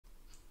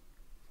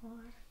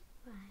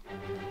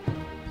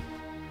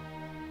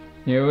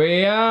Here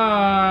we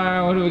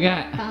are. What do we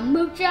got?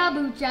 Kombucha,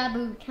 boocha,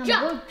 boocha,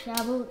 kombucha,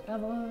 boocha,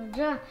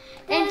 boocha.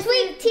 And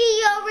sweet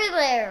tea over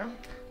there.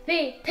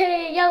 Sweet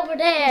tea over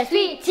there.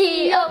 Sweet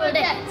tea over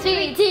there.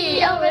 Sweet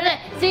tea over there.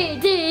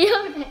 Sweet tea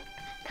over there.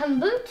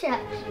 Kombucha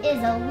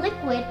is a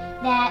liquid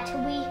that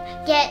we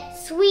get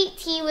sweet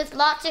tea with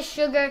lots of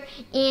sugar,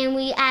 and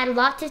we add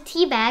lots of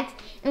tea bags,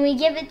 and we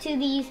give it to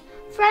these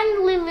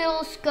friendly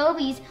little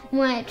scobies,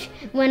 which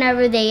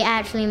whenever they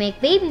actually make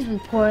babies, we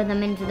pour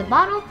them into the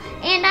bottle.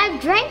 And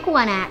I've drank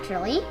one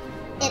actually.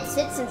 It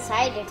sits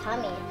inside your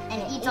tummy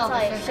And it eats all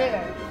the your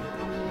sugar.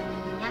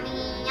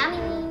 Yummy,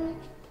 yummy.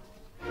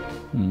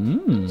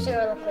 Mmm.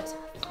 Sugar liquid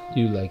soft.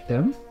 Do you like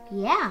them?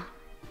 Yeah.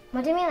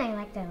 What do you mean I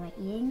like that? Like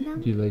eating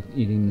them? Do you like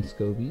eating the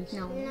scobies?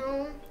 No.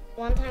 No.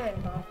 One time I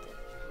bought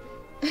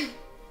it.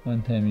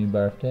 One time you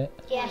barfed it?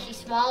 Yeah, she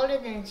swallowed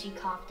it and she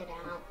coughed it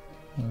out.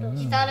 She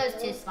Oh. thought it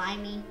was too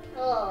slimy.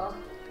 Oh.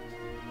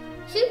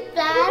 Shoot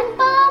that and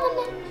bother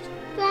me.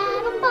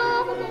 That and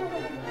bother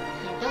me.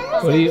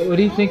 Yeah, don't What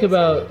do you think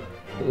about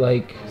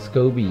like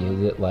SCOBY?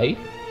 Is it life?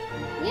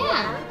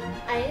 Yeah.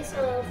 I used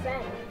a little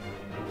friend.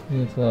 You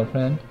think it's a little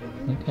friend?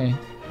 Okay.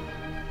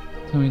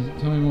 Tell me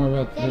more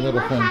about the Daddy, little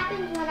what friend.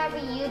 happens whenever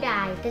you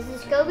die? Does the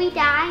SCOBY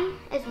die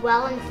as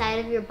well inside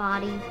of your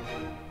body?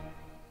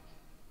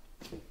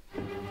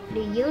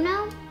 Do you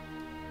know?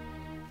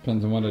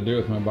 Depends on what I do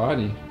with my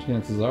body.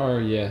 Chances are,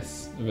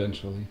 yes,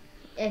 eventually.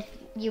 If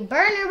you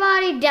burn your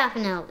body,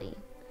 definitely.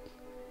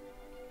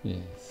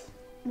 Yes.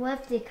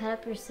 What if they cut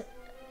up your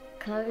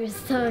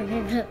stomach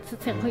and cut the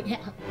stomach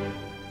out?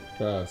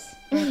 Gross.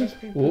 That'd just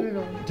be Well,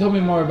 brutal. tell me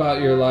more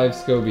about your live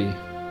SCOBY.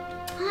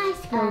 Hi,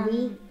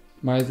 SCOBY.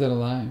 Why is it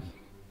alive?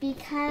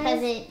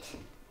 Because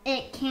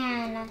it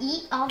can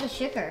eat all the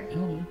sugar.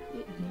 Oh,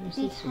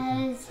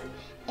 Because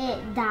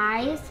it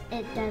dies,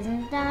 it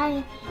doesn't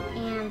die,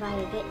 and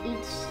like it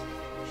eats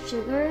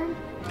sugar,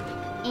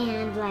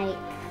 and like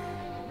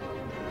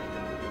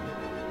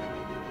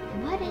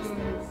what is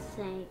this?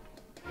 Like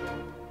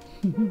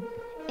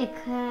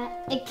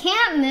it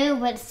can't move,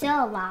 but it's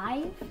still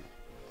alive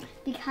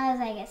because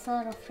like it's a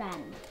little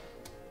friend.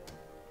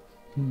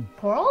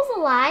 Coral's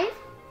alive,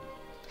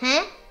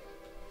 huh?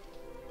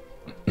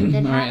 All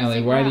right,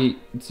 Ellie.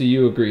 So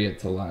you agree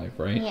it's alive,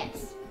 right?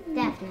 Yes,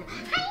 definitely.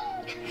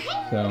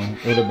 So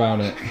what about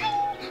it?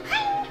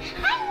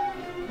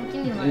 What do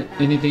you mean, what about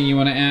it? Anything you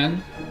want to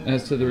add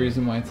as to the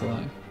reason why it's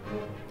alive?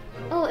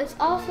 Oh, it's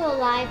also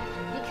alive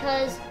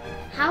because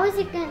how is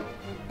it going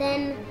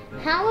then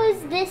how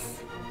did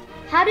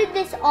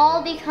this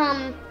all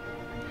become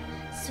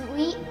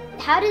sweet?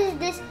 How does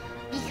this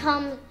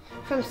become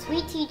from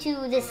sweet tea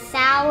to this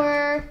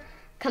sour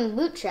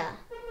kombucha?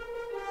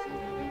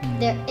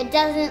 It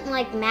doesn't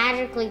like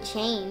magically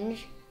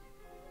change.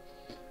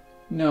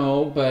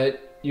 No,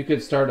 but you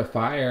could start a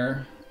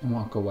fire and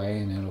walk away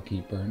and it'll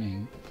keep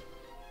burning.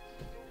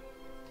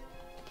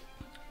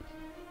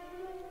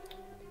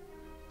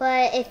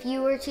 But if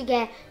you were to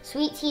get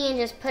sweet tea and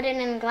just put it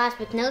in a glass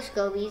with no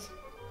scobies,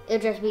 it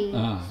would just be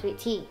sweet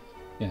tea.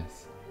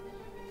 Yes.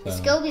 The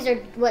So, scobies are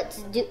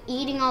what's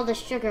eating all the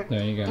sugar.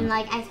 there you go. And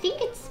like I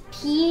think it's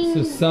peeing.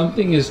 So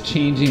something is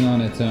changing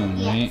on its own,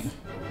 right? Yes.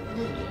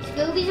 The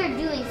scobies are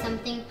doing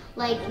something,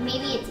 like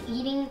maybe it's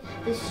eating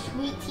the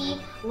sweet tea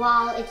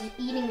while it's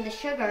eating the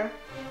sugar,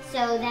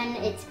 so then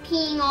it's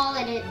peeing all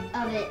of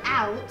it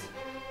out.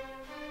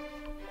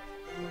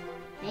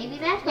 Maybe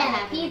that's what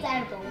happened. Pee's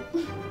edible.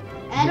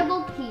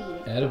 Edible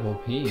pee. Edible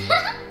pea.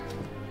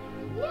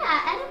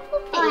 Yeah, edible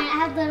pee. Oh, I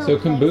have little So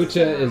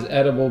kombucha is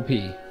edible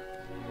pea.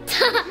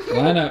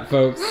 Line up,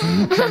 folks.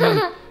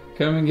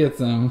 Come and get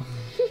some.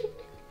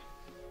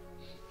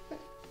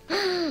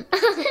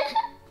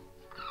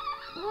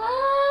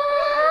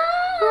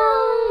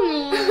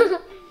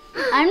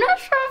 I'm not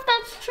sure if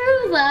that's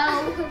true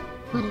though.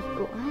 What if it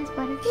was?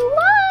 What if it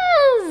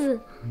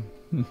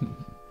was?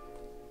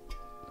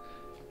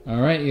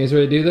 All right, you guys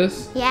ready to do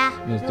this? Yeah.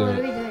 Let's do What are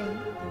it. we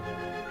doing?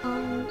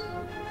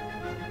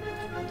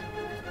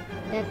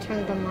 That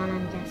turned them on,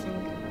 I'm guessing.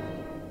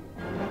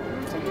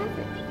 What's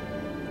happening?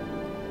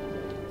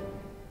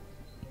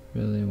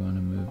 Really want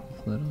to move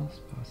as little as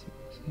possible.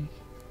 See?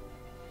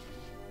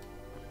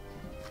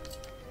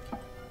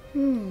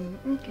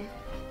 Okay.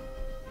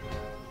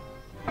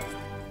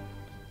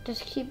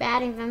 Just keep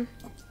adding them.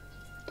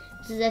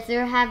 So if they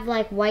have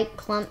like white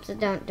clumps,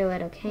 don't do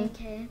it, okay?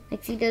 Okay.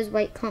 Like see those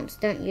white clumps,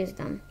 don't use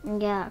them.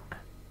 Yuck.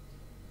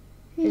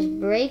 Just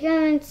break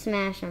them and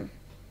smash them.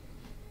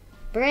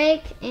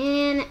 Break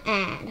and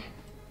add.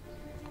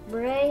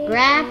 Break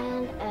Grab.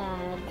 and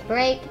add.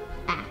 Break,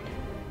 add.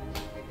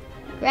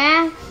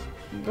 Grab,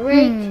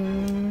 break,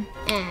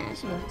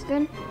 add. Looks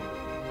good.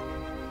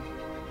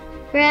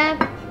 Grab,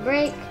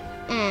 break,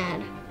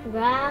 add.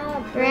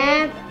 Grab.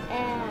 Grab,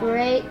 Add.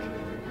 break,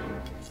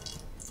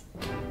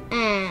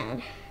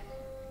 add.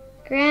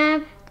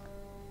 Grab,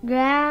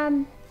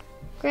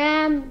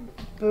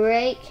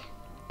 break.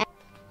 All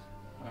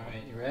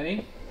right, you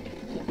ready?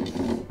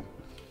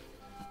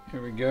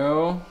 Here we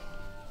go.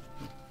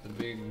 The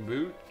big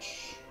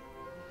booch.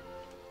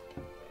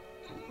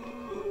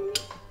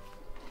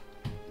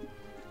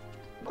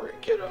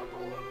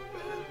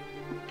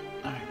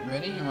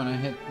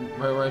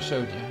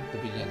 showed you at the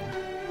beginning.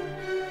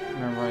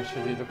 Remember I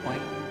showed you the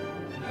point?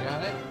 You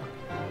got it?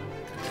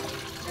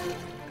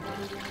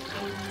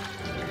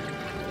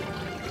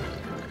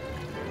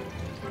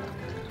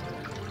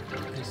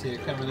 You see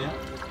it coming out?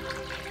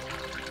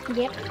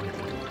 Yep.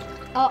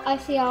 Oh, I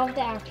see all of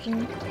the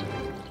action.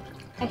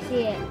 I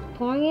see it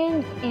pouring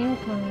in and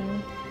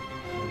coming.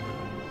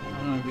 I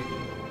don't know if you can.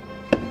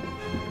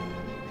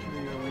 Here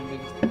we go, we're gonna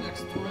do the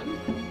next one.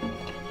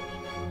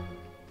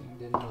 Thing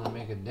didn't really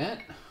make a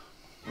dent.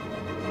 This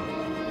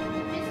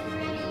is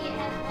ready. It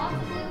has lots of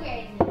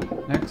blueberries in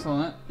it.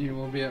 Excellent. You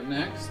will be up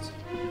next.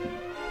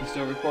 You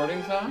still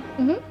recording, Sam?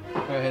 Mm-hmm.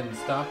 Go ahead and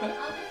stop it.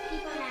 I'll just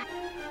keep on at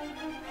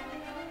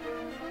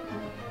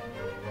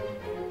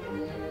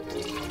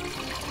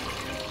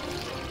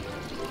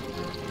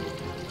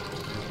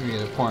We're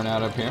gonna pour it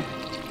out up here.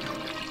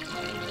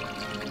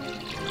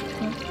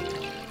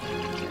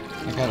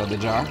 Like out of the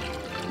jar.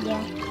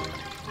 Yeah.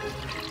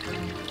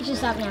 You should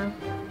stop now.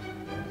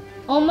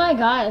 Oh my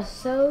god, it's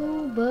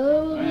so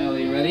bubbly. Well,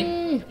 you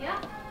ready?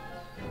 Yeah.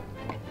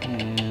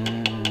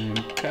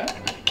 And cut.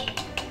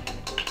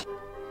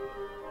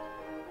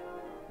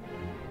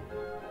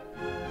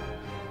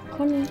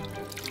 Coming.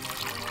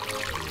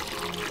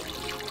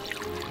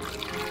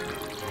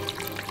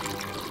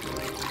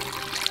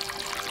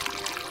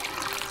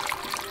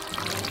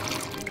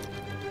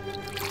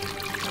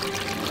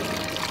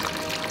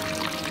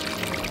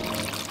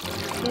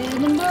 Good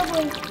and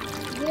bubbly.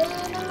 Good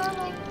and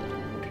bubbly.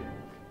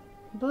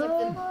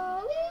 Bubbly.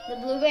 The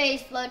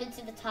blueberries floated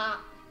to the top.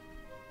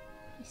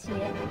 You see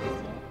it? You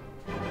see it?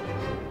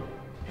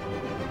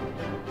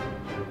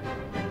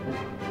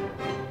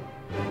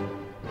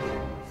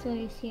 So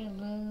you see the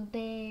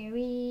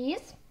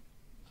blueberries.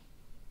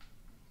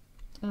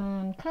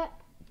 Cut.